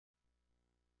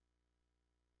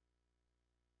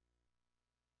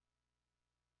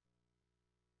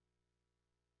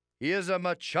He is a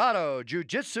Machado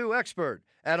Jiu-Jitsu expert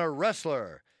and a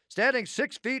wrestler, standing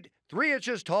 6 feet 3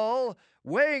 inches tall,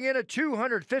 weighing in at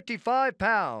 255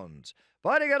 pounds,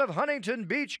 fighting out of Huntington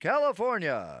Beach,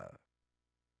 California.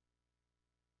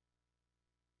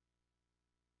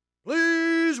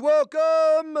 Please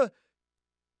welcome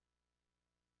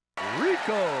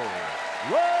Ricco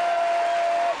Rodriguez.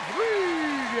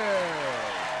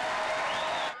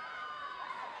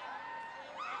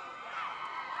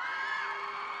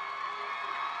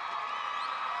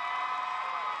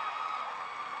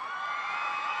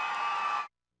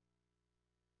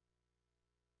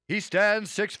 He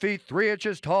stands 6 feet 3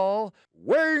 inches tall,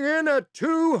 weighing in at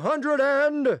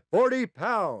 240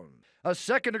 pounds. A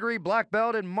second-degree black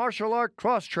belt in martial art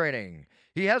cross-training.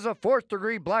 He has a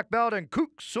fourth-degree black belt in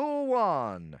Kuk Sul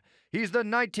Wan. He's the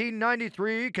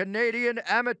 1993 Canadian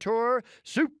Amateur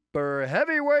Super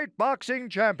Heavyweight Boxing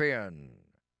Champion.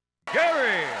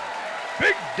 Gary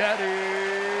Big Daddy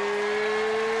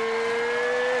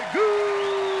Goodridge.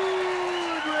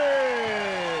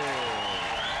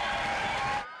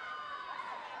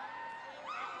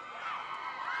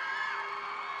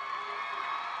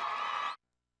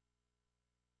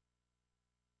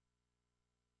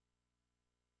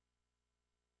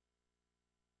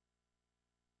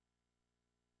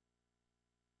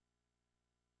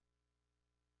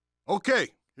 Okay,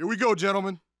 here we go,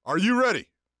 gentlemen. Are you ready?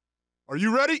 Are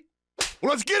you ready?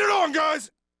 Well, let's get it on,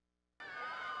 guys!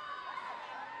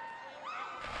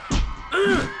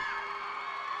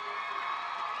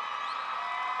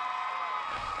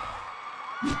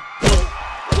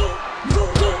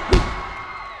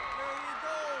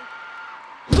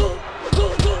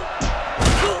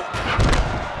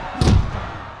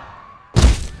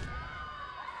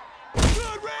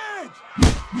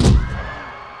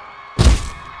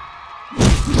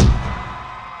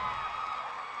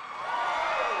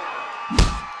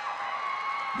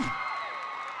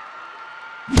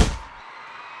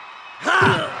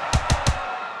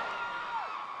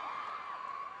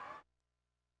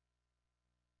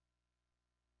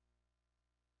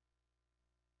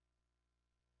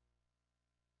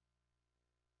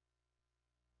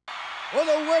 For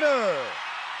the winner,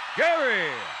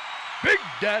 Gary Big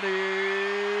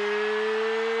Daddy